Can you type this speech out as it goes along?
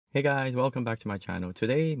Hey guys, welcome back to my channel.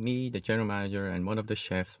 Today, me, the general manager, and one of the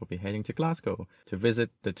chefs will be heading to Glasgow to visit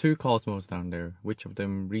the two Cosmos down there, which of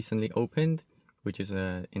them recently opened, which is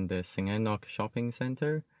in the Enoch shopping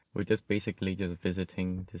center. We're just basically just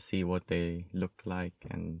visiting to see what they look like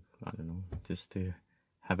and I don't know, just to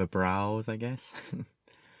have a browse, I guess.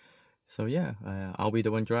 So yeah, I'll be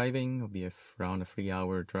the one driving. It'll be around a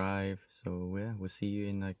 3-hour drive. So yeah, we'll see you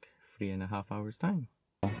in like 3.5 hours time.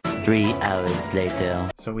 3 hours later.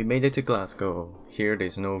 So we made it to Glasgow. Here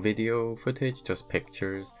there's no video footage, just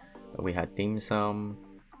pictures. We had dim sum.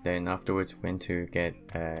 Then afterwards went to get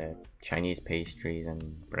Chinese pastries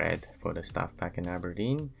and bread for the staff pack in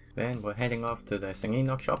Aberdeen. Then we're heading off to the St.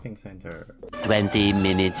 Enoch shopping center. 20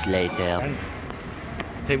 minutes later.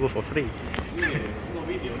 Table for free.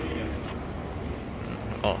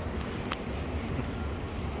 Oh.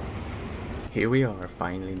 Here we are,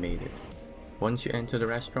 finally made it. Once you enter the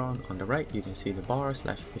restaurant, on the right you can see the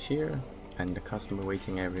bar/cashier and the customer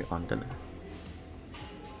waiting area on the left.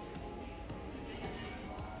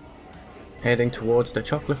 Heading towards the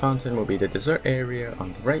chocolate fountain will be the dessert area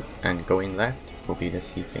on the right, and going left will be the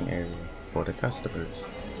seating area for the customers.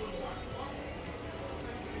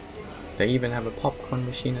 They even have a popcorn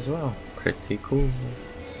machine as well, pretty cool.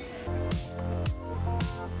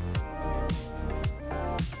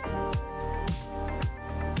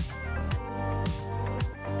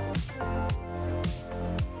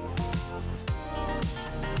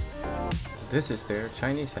 This is their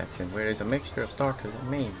Chinese section, where there's a mixture of starters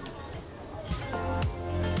and mains.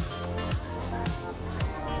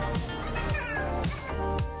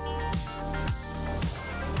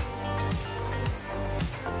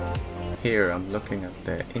 Here I'm looking at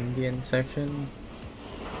the Indian section.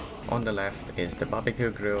 On the left is the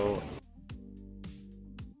barbecue grill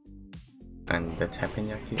and the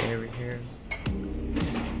teppanyaki area here.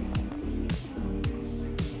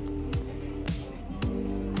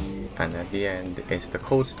 And at the end is the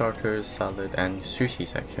cold starters, salad and sushi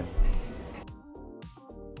section.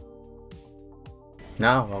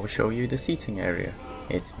 Now I'll show you the seating area.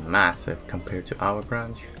 It's massive compared to our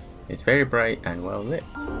branch. It's very bright and well lit.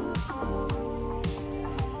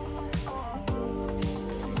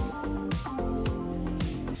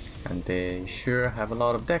 And they sure have a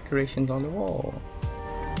lot of decorations on the wall.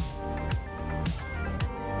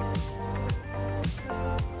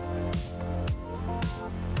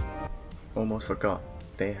 Almost forgot,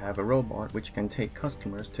 they have a robot which can take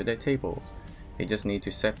customers to their tables. They just need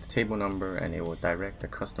to set the table number and it will direct the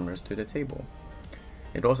customers to the table.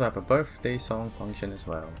 It also have a birthday song function as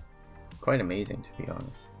well. Quite amazing, to be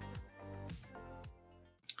honest.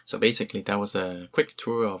 So basically that was a quick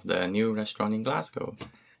tour of the new restaurant in Glasgow.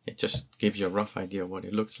 It just gives you a rough idea of what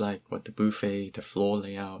it looks like, what the buffet, the floor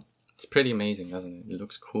layout. It's pretty amazing, doesn't it? It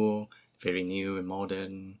looks cool, very new and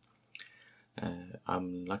modern.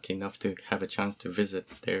 I'm lucky enough to have a chance to visit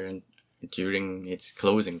there during its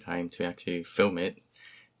closing time to actually film it,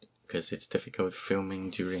 because it's difficult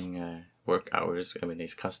filming during work hours. I mean,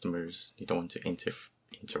 there's customers, you don't want to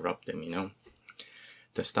interrupt them, you know.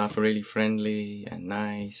 The staff are really friendly and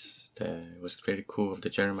nice. It was pretty cool of the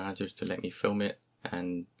general manager to let me film it,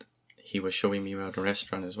 and he was showing me around the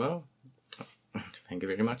restaurant as well. So, thank you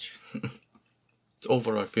very much. It's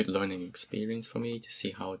overall a good learning experience for me to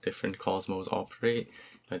see how different Cosmos operate.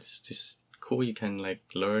 But it's just cool, you can like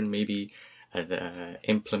learn, maybe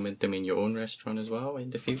implement them in your own restaurant as well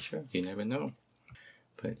in the future. You never know.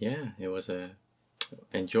 But yeah, it was a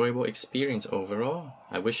enjoyable experience overall.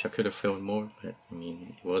 I wish I could have filmed more, but I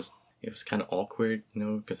mean it was kind of awkward, you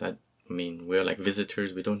know, because I mean we're like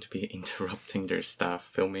visitors, we don't want to be interrupting their staff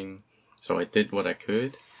filming. So I did what I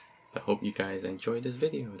could. I hope you guys enjoyed this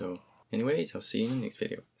video though. Anyways, I'll see you in the next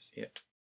video. See ya.